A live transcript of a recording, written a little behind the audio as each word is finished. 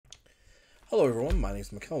Hello everyone, my name is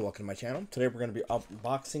Mikkel and welcome to my channel. Today we're going to be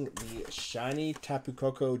unboxing the shiny Tapu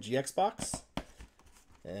Koko GX Box.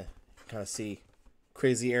 Kind of see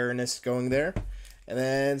crazy airness going there. And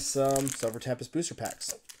then some Silver Tempest Booster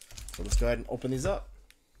Packs. So let's go ahead and open these up.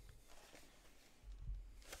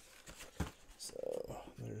 So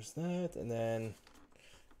there's that, and then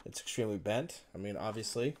it's extremely bent. I mean,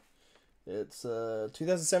 obviously, it's a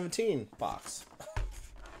 2017 box.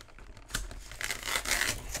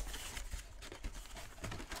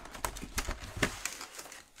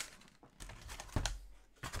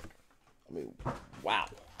 I mean, wow.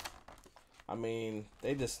 I mean,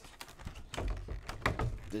 they just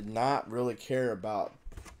did not really care about.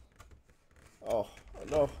 Oh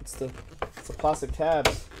no, it's the plastic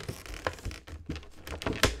tabs.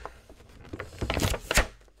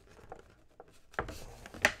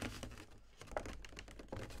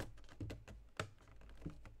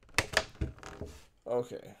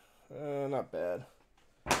 Okay, not bad,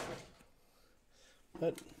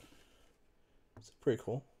 but it's pretty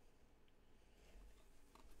cool.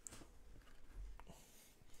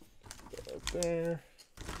 Right there.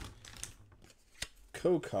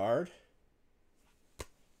 Card.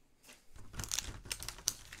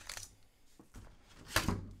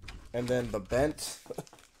 And then the bent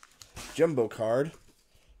jumbo card.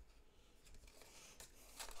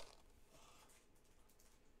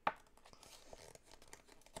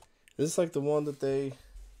 This is like the one that they... I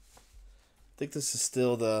think this is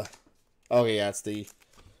still the... Oh yeah, it's the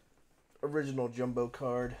original jumbo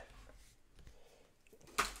card.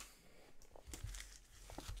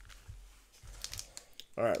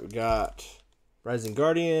 Alright, we got Rising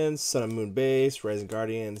Guardians, Sun and Moon Base, Rising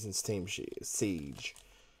Guardians, and Steam Siege.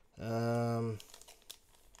 We'll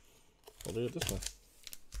do it this one.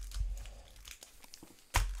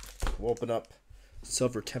 We'll open up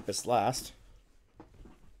Silver Tempest last.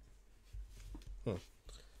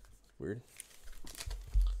 Weird.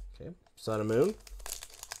 Okay, Sun and Moon.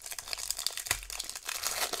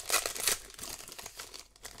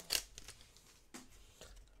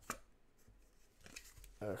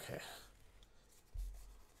 Okay.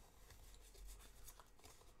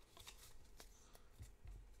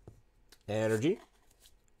 Energy,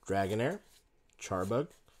 Dragonair, Charbug,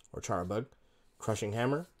 Crushing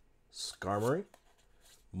Hammer, Skarmory,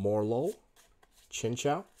 Morlul,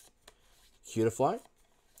 Chinchou, Cutiefly,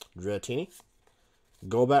 Dratini,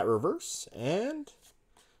 Golbat Reverse, and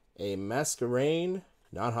a Masquerain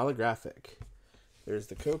non-holographic. There's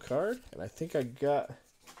the code card, and I think I got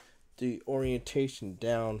the orientation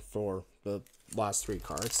down for the last three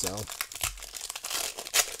cards, so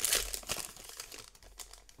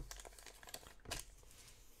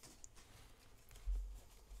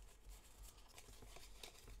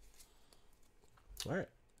alright.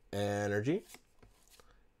 Energy,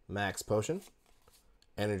 Max Potion,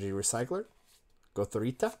 Energy Recycler,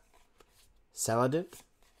 Gothorita, Saladin,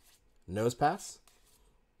 Nosepass,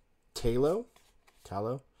 Tallow,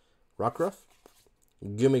 Rockruff,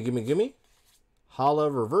 Gimme, Hala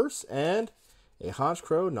Reverse, and a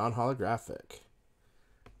Honchkrow non-holographic.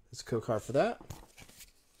 There's a code card for that.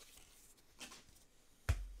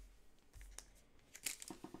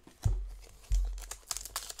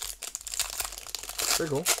 Pretty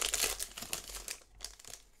cool.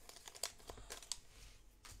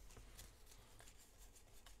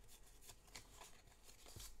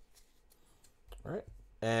 Alright.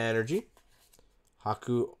 Energy,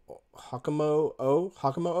 Hakumo,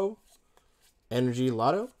 Energy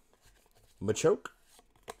Lotto, Machoke,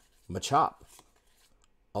 Machop,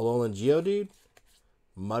 Alolan Geodude,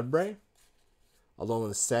 Mudbray,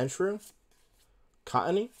 Alolan Sandshrew,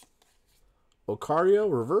 Cottony,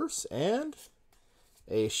 Ocario Reverse, and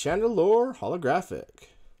a Chandelure holographic.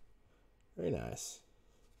 Very nice.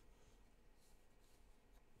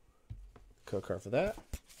 Code card for that.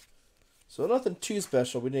 So nothing too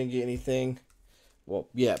special. We didn't get anything. Well,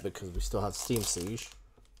 yeah, because we still have Steam Siege.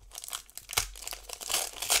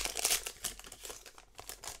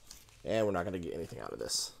 And we're not going to get anything out of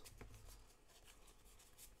this.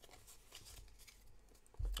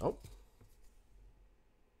 Oh.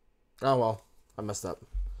 Oh, well. I messed up.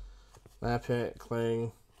 Lampent,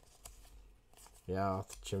 Kling,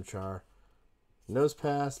 Meowth, Chimchar,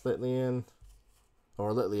 Nosepass,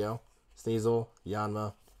 Litleo, Sneasel,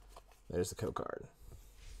 Yanma. There's the code card.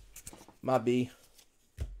 My B.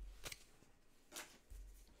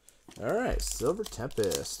 Alright, Silver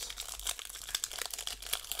Tempest.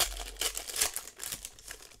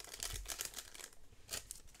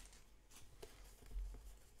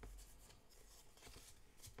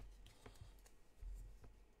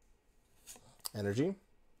 Energy,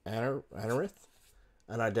 Anorith,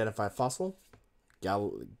 Unidentified Fossil,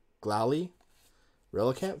 Glalie,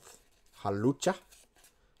 Relicanth, Halucha,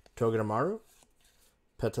 Togedemaru,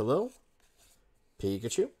 Petalil,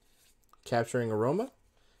 Pikachu, Capturing Aroma,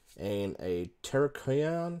 and a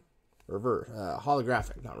Terrakion reverse,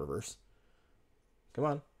 holographic, not reverse. Come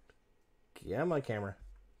on. Get on my camera.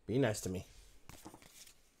 Be nice to me.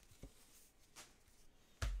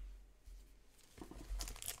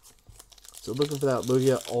 So looking for that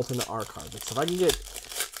Lugia alternate art card. Because if I can get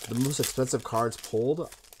the most expensive cards pulled,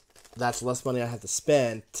 that's less money I have to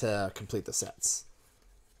spend to complete the sets.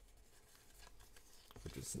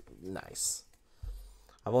 Which is nice.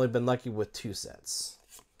 I've only been lucky with 2 sets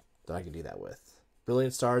that I can do that with.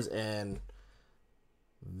 Brilliant Stars and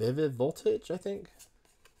Vivid Voltage, I think.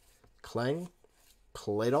 Clang,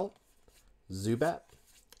 Claydol, Zubat,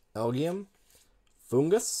 Elgium,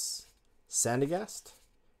 Fungus, Sandygast,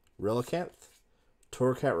 Relicanth,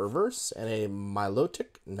 Torracat Reverse, and a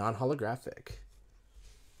Milotic non-holographic.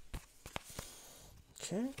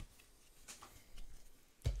 Okay.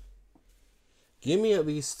 Give me at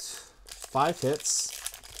least 5 hits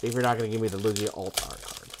if you're not going to give me the Lugia Alt Art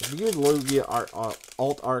card. If you give me the Lugia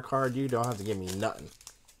Alt Art card, you don't have to give me nothing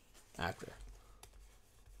after.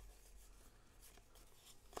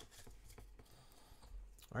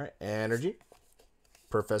 Alright, Energy,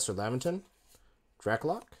 Professor Laventon,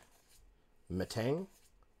 Dracloak, Metang,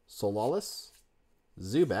 Solalis,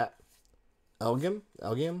 Zubat, Elgium,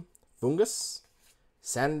 Fungus,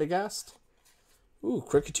 Sandygast. Ooh,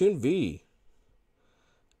 Kricketune V.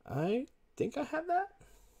 I think I have that.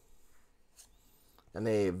 And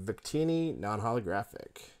a Victini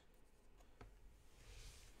non-holographic.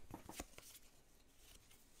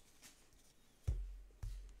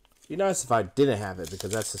 It'd be nice if I didn't have it,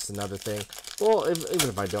 because that's just another thing. Well, even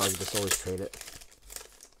if I don't, I can just always trade it.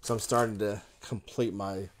 So I'm starting to complete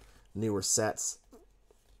my newer sets.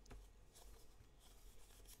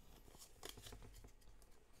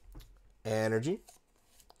 Energy,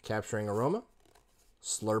 Capturing Aroma,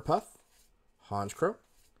 Slurpuff, Honchkrow,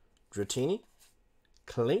 Dratini,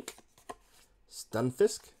 Klink,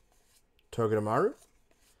 Stunfisk, Togedemaru,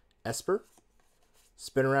 Esper,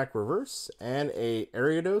 Spinarak Reverse, and a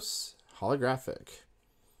Ariados holographic.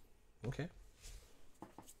 Okay.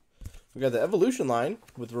 We got the evolution line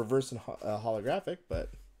with reverse and holographic, but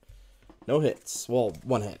no hits. Well,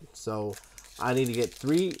 1 hit. So I need to get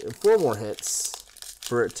 4 more hits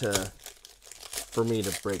for me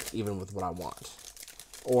to break even with what I want.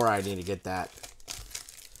 Or I need to get that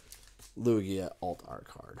Lugia Alt Art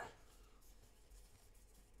card.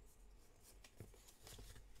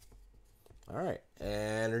 Alright,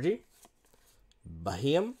 Energy,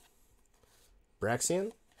 Bahium,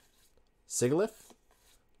 Braxian, Sigilyph,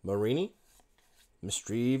 Marini,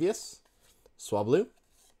 Mischievous, Swablu,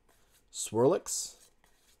 Swirlix,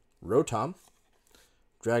 Rotom,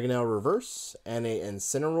 Dragonelle Reverse, and a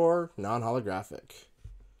Incineroar non-holographic.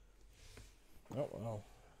 Oh, well.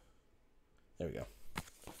 There we go.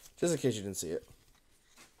 Just in case you didn't see it.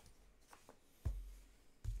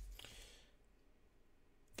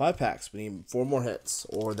 5 packs. We need 4 more hits,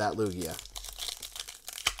 or that Lugia.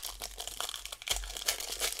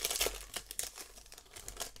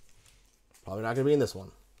 Probably not going to be in this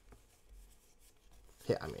one.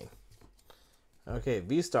 Hit, I mean. Okay,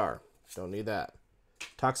 V-Star. Don't need that.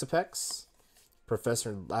 Toxapex.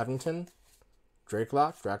 Professor Lavington.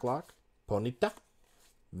 Dracloak. Ponyta.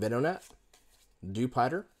 Venonat.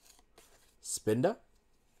 Dewpider. Spinda.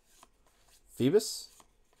 Phoebus.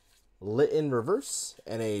 Lit in Reverse.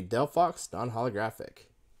 And a Delphox non-holographic.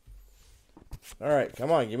 Alright,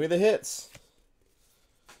 come on. Give me the hits.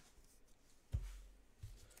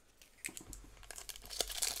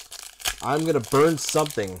 I'm going to burn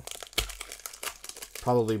something.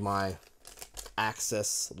 Probably my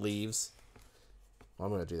access leaves. Well,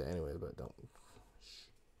 I'm going to do that anyway, but don't.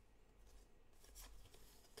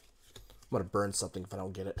 I'm going to burn something if I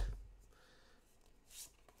don't get it.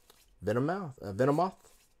 Venomoth,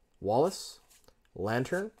 Wallace,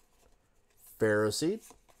 Lantern,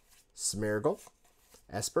 Ferroseed, Smeargle,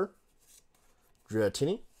 Esper,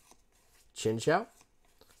 Dratini, Chinchou,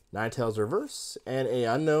 Ninetales Reverse, and a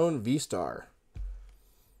unknown V-Star.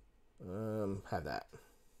 Have that.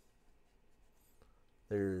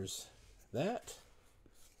 There's that.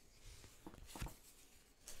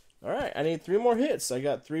 Alright, I need 3 more hits. I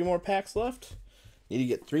got 3 more packs left. Need to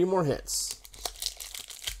get 3 more hits.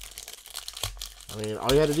 I mean,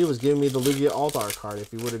 all you had to do was give me the Lugia Alt-Art card.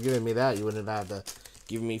 If you would have given me that, you wouldn't have had to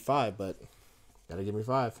give me 5, but gotta give me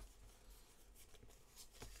 5.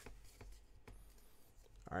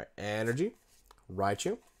 Alright, Energy,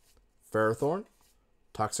 Raichu, Ferrothorn,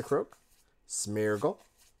 Toxicroak, Smeargle,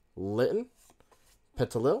 Litten,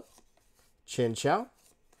 Petalil, Chinchou,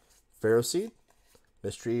 Ferroseed,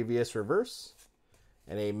 Mischievous Reverse,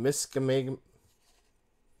 and a Miscameg.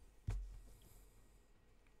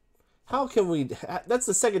 How can we... That's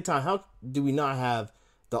the second time. How do we not have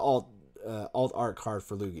the alt art card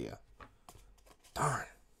for Lugia? Darn.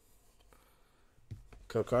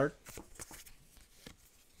 Code card.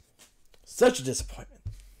 Such a disappointment.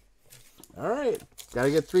 Alright.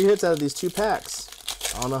 Gotta get 3 hits out of these 2 packs.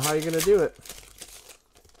 I don't know how you're going to do it.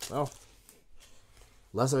 Well,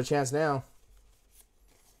 less of a chance now.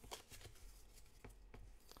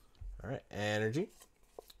 Alright. Energy.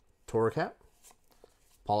 Torracat.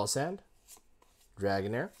 Polisand,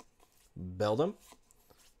 Dragonair, Beldum,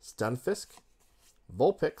 Stunfisk,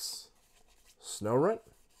 Vulpix, Snorunt,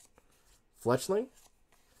 Fletchling,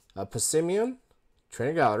 Passimian,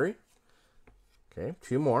 Trainer Gallery. Okay,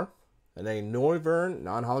 2 more. And a Noivern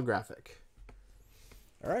non-holographic.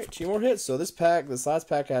 Alright, 2 more hits. So this last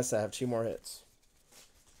pack has to have 2 more hits.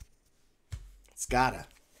 It's gotta.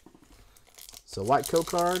 So white code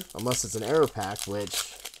card, unless it's an error pack,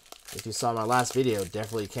 which... if you saw my last video,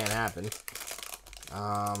 definitely can't happen.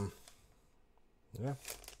 Yeah.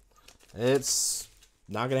 It's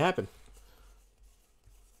not going to happen.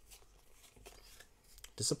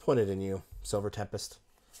 Disappointed in you, Silver Tempest.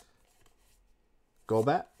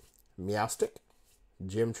 Golbat, Meowstic,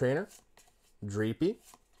 Gym Trainer, Dreepy,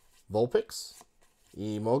 Vulpix,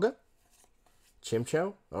 Emolga,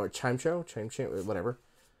 Chimcho, whatever,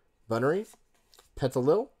 Bunnery,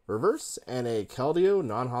 Petalil, Reverse, and a Keldeo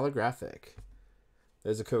non-holographic.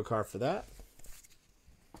 There's a code card for that.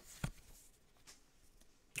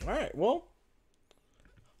 Alright, well,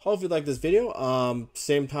 hope you like this video.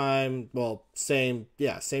 Same time, same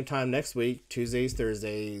time next week, Tuesdays,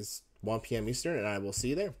 Thursdays, 1 p.m. Eastern, and I will see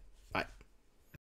you there.